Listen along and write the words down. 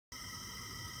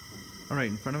Alright,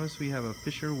 in front of us we have a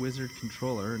Fisher Wizard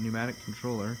controller, a pneumatic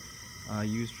controller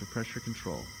used for pressure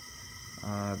control.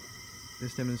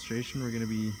 This demonstration we're going to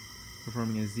be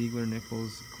performing a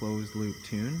Ziegler-Nichols closed loop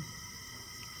tune.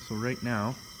 So right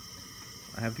now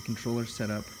I have the controller set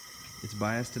up. It's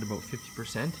biased at about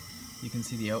 50%. You can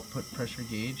see the output pressure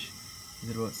gauge is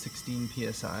at about 16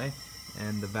 psi,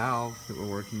 and the valve that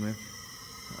we're working with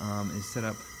is set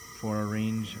up for a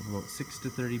range of about 6 to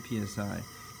 30 psi.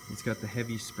 It's got the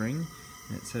heavy spring,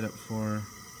 and it's set up for,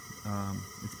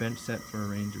 it's bench set for a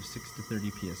range of 6 to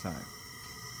 30 psi.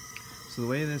 So the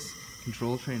way this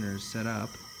control trainer is set up,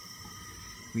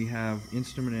 we have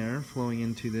instrument air flowing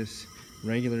into this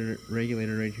regulator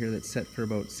right here that's set for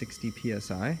about 60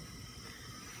 psi.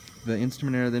 The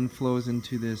instrument air then flows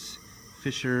into this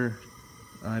Fisher,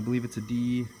 I believe it's a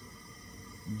D3,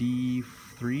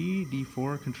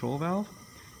 D4 control valve,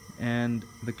 and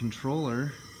the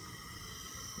controller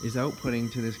is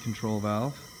outputting to this control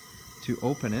valve to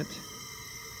open it,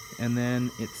 and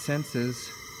then it senses,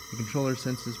 the controller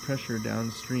senses pressure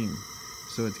downstream.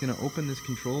 So it's going to open this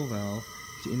control valve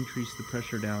to increase the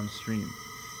pressure downstream.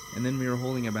 And then we are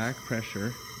holding a back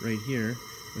pressure right here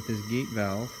with this gate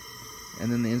valve,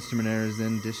 and then the instrument air is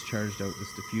then discharged out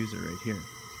this diffuser right here.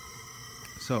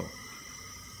 So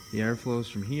the air flows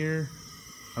from here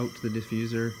out to the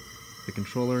diffuser. The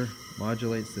controller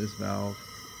modulates this valve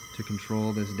to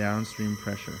control this downstream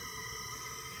pressure.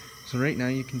 So right now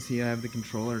you can see I have the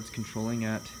controller, it's controlling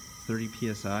at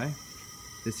 30 psi.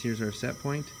 This here's our set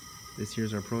point, this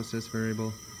here's our process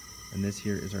variable, and this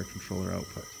here is our controller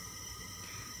output.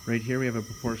 Right here we have a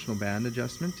proportional band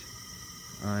adjustment,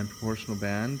 and proportional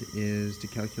band is to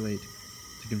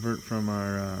convert from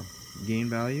our gain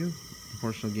value,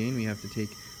 proportional gain, we have to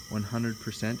take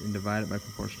 100% and divide it by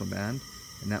proportional band,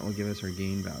 and that will give us our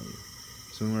gain value.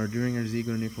 So when we're doing our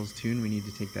Ziegler-Nichols tune, we need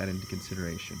to take that into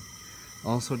consideration.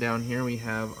 Also down here we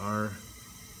have our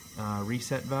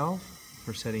reset valve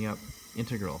for setting up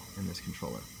integral in this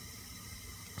controller.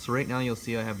 So right now you'll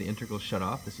see I have the integral shut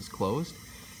off, this is closed,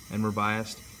 and we're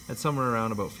biased at somewhere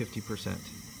around about 50%.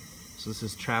 So this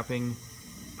is trapping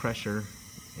pressure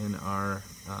in our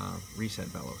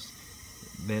reset bellows,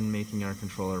 then making our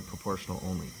controller proportional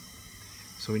only.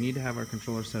 So we need to have our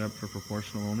controller set up for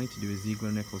proportional only to do a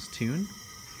Ziegler-Nichols tune.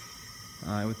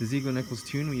 With the Ziegler-Nichols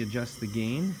tune we adjust the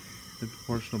gain, the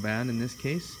proportional band in this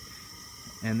case,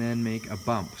 and then make a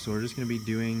bump. So we're just going to be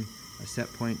doing a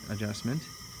set point adjustment,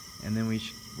 and then we're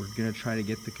going to try to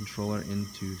get the controller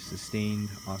into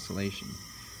sustained oscillation.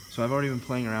 So I've already been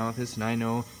playing around with this, and I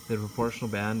know that a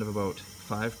proportional band of about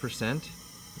 5%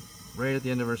 right at the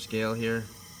end of our scale here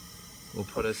will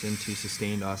put us into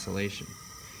sustained oscillation.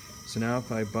 So now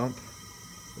if I bump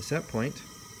the set point,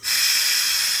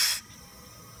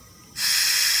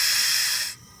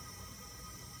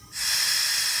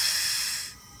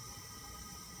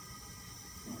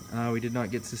 we did not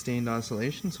get sustained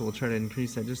oscillation, so we'll try to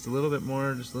increase that just a little bit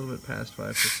more, just a little bit past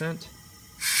 5%. And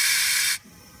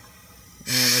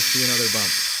let's do another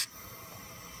bump.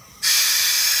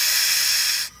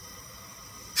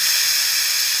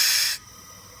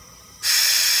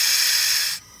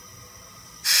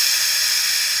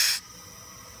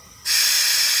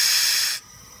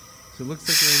 So it looks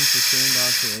like we're in sustained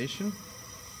oscillation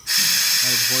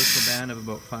at a proportional band of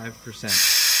about 5%.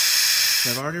 So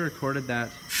I've already recorded that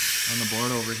on the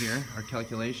board over here, our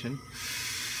calculation,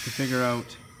 to figure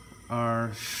out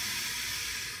our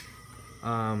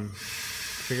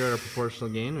proportional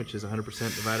gain, which is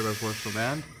 100% divided by proportional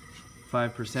band,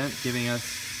 5%, giving us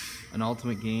an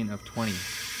ultimate gain of 20.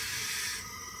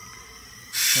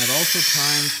 I've also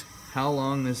timed how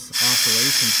long this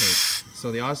oscillation takes.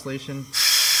 So the oscillation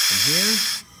from here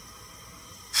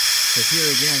to here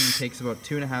again takes about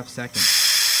 2.5 seconds,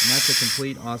 and that's a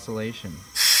complete oscillation.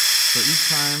 So each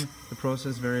time the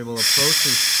process variable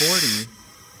approaches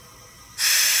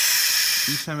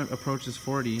 40, each time it approaches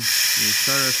 40, we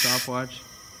start our stopwatch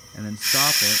and then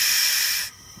stop it,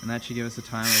 and that should give us a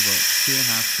time of about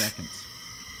 2.5 seconds.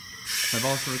 So I've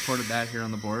also recorded that here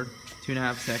on the board,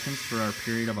 2.5 seconds for our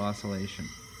period of oscillation.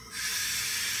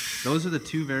 Those are the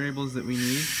two variables that we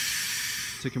need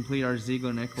to complete our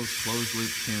Ziegler-Nichols closed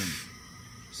loop tune.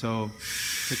 So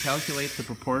to calculate the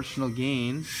proportional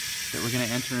gain that we're going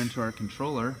to enter into our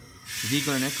controller, the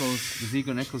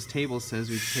Ziegler-Nichols table says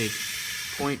we take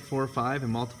 0.45 and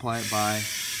multiply it by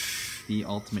the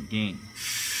ultimate gain.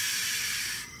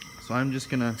 So I'm just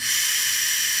going to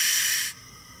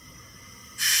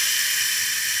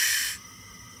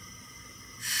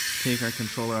take our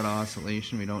controller out of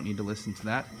oscillation. We don't need to listen to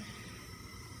that.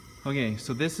 Okay,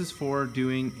 so this is for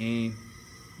doing a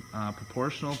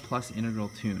proportional plus integral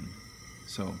tune.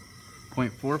 So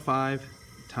 0.45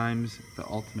 times the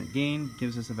ultimate gain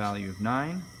gives us a value of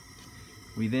 9.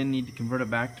 We then need to convert it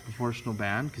back to proportional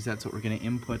band because that's what we're going to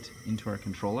input into our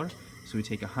controller. So we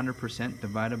take 100%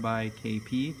 divided by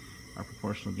Kp, our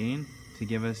proportional gain, to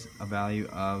give us a value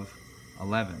of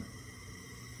 11.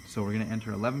 So we're going to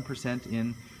enter 11%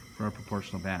 in for our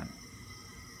proportional band.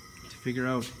 To figure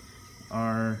out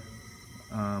our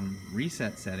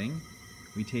reset setting,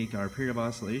 we take our period of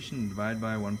oscillation and divide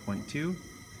by 1.2.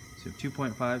 So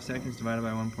 2.5 seconds divided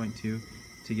by 1.2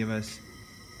 to give us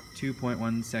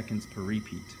 2.1 seconds per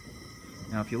repeat.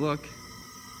 Now if you look,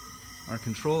 our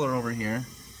controller over here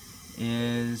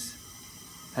has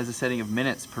a setting of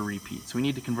minutes per repeat. So we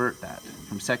need to convert that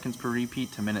from seconds per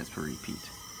repeat to minutes per repeat.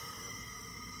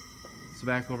 So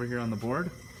back over here on the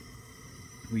board,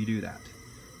 we do that.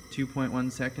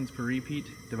 2.1 seconds per repeat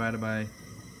divided by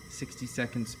 60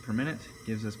 seconds per minute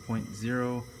gives us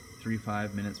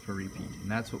 0.035 minutes per repeat.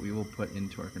 And that's what we will put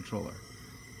into our controller.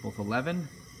 Both 11%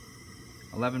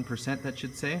 that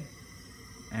should say,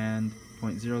 and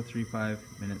 0.035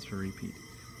 minutes per repeat.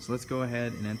 So let's go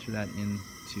ahead and enter that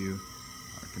into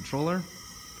our controller.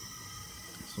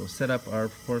 So we'll set up our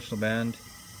proportional band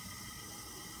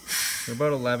for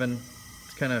about 11.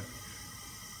 It's kind of,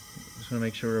 just want to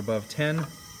make sure we're above 10.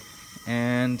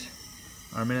 And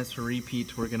our minutes per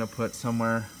repeat we're going to put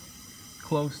somewhere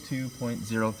close to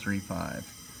 0.035.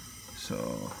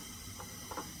 So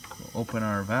we'll open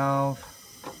our valve.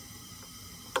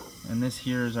 And this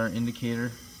here is our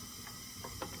indicator,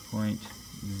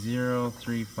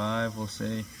 0.035, we'll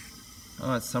say.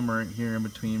 Oh, it's somewhere here in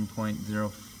between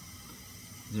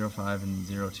 0.005 and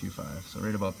 0.025. So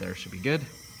right about there should be good.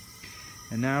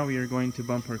 And now we are going to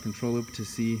bump our control loop to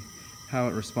see how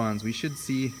it responds. We should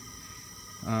see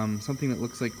something that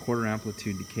looks like quarter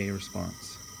amplitude decay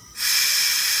response.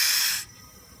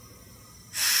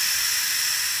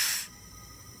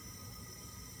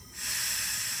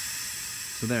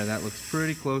 So there, that looks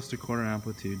pretty close to quarter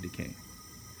amplitude decay.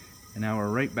 And now we're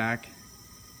right back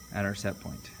at our set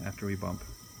point after we bump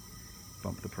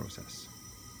the process.